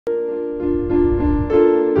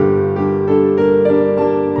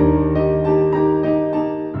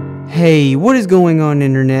Hey, what is going on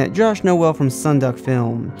internet? Josh Noel from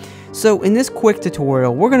SonduckFilm. So in this quick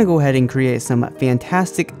tutorial, we're going to go ahead and create some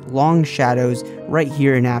fantastic long shadows right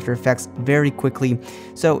here in After Effects very quickly.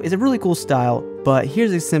 So it's a really cool style, but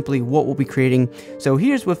here's simply what we'll be creating. So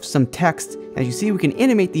here's with some text. As you see, we can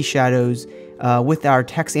animate these shadows with our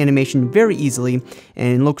text animation very easily,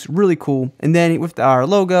 and it looks really cool. And then with our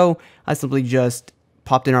logo, I simply just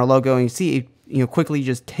popped in our logo, and you see it quickly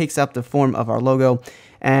just takes up the form of our logo,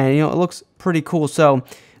 and it looks pretty cool. So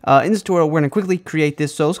in this tutorial, we're going to quickly create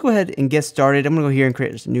this. So let's go ahead and get started. I'm going to go here and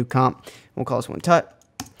create just a new comp. We'll call this one Tut.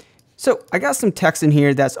 So I got some text in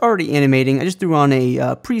here that's already animating. I just threw on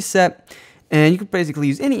a preset, and you can basically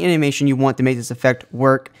use any animation you want to make this effect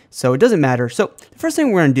work. So it doesn't matter. So the first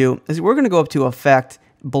thing we're going to do is we're going to go up to Effect,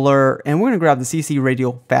 Blur, and we're going to grab the CC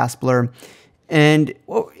Radial Fast Blur. And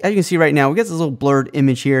as you can see right now, we get this little blurred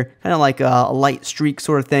image here, kind of like a light streak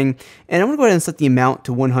sort of thing. And I'm going to go ahead and set the amount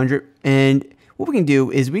to 100. And what we can do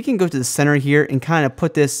is we can go to the center here and kind of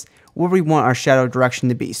put this where we want our shadow direction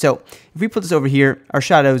to be. So if we put this over here, our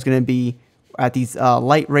shadow is going to be at these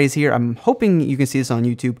light rays here. I'm hoping you can see this on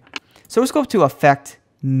YouTube. So let's go up to Effect,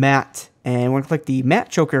 Matte, and we're going to click the Matte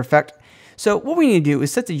Choker effect. So what we need to do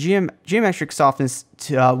is set the geometric softness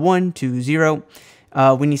to 1 to 0.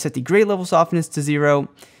 We need to set the gray level softness to 0,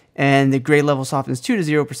 and the gray level softness 2 to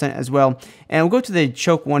 0% as well. And we'll go to the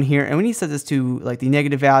choke one here, and we need to set this to like the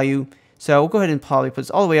negative value. So we'll go ahead and probably put this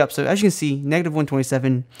all the way up. So as you can see, negative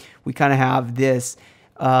 127, we kind of have this,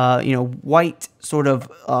 white sort of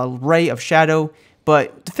ray of shadow.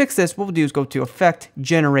 But to fix this, what we'll do is go to Effect,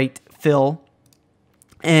 Generate, Fill,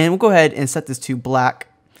 and we'll go ahead and set this to black.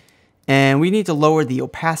 And we need to lower the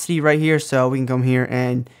opacity right here, so we can come here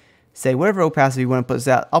and say whatever opacity we want to put this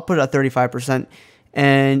at. I'll put it at 35%.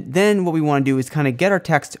 And then what we want to do is kind of get our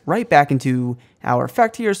text right back into our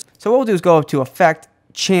effect here. So what we'll do is go up to Effect,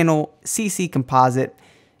 Channel, CC Composite.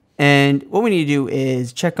 And what we need to do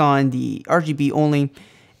is check on the RGB only,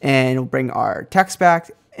 and we'll bring our text back.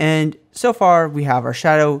 And so far we have our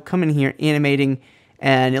shadow coming here animating,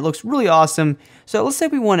 and it looks really awesome. So let's say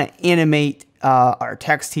we want to animate our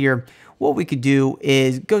text here. What we could do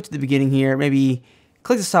is go to the beginning here, maybe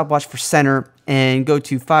click the stopwatch for center and go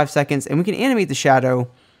to 5 seconds, and we can animate the shadow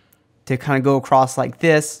to kind of go across like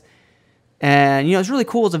this. And it's really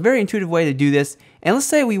cool. It's a very intuitive way to do this. And let's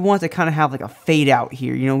say we want to kind of have like a fade out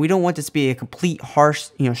here. We don't want this to be a complete harsh,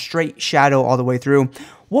 straight shadow all the way through.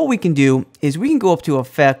 What we can do is we can go up to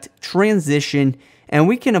Effect, Transition, and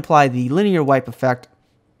we can apply the linear wipe effect.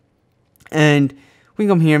 And we can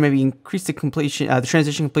come here, maybe increase the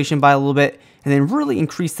transition completion by a little bit, and then really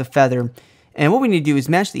increase the feather. And what we need to do is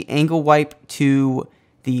match the angle wipe to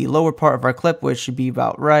the lower part of our clip, which should be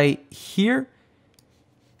about right here.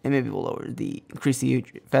 And maybe we'll increase the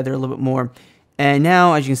feather a little bit more. And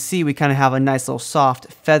now, as you can see, we kind of have a nice little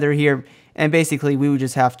soft feather here. And basically, we would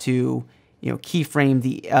just have to, keyframe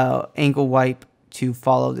the angle wipe to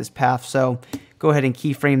follow this path. So go ahead and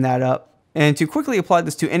keyframe that up. And to quickly apply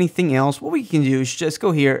this to anything else, what we can do is just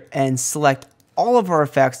go here and select all of our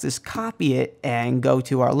effects, just copy it and go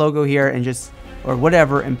to our logo here and or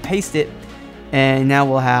whatever, and paste it. And now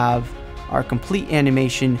we'll have our complete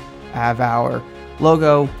animation, have our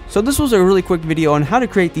logo. So this was a really quick video on how to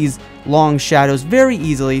create these long shadows very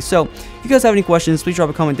easily. So if you guys have any questions, please drop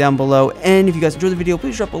a comment down below. And if you guys enjoyed the video,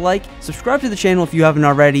 please drop a like, subscribe to the channel if you haven't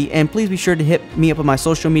already, and please be sure to hit me up on my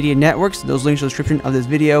social media networks. Those links in the description of this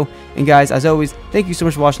video. And guys, as always, thank you so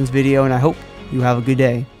much for watching this video, and I hope you have a good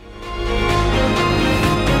day.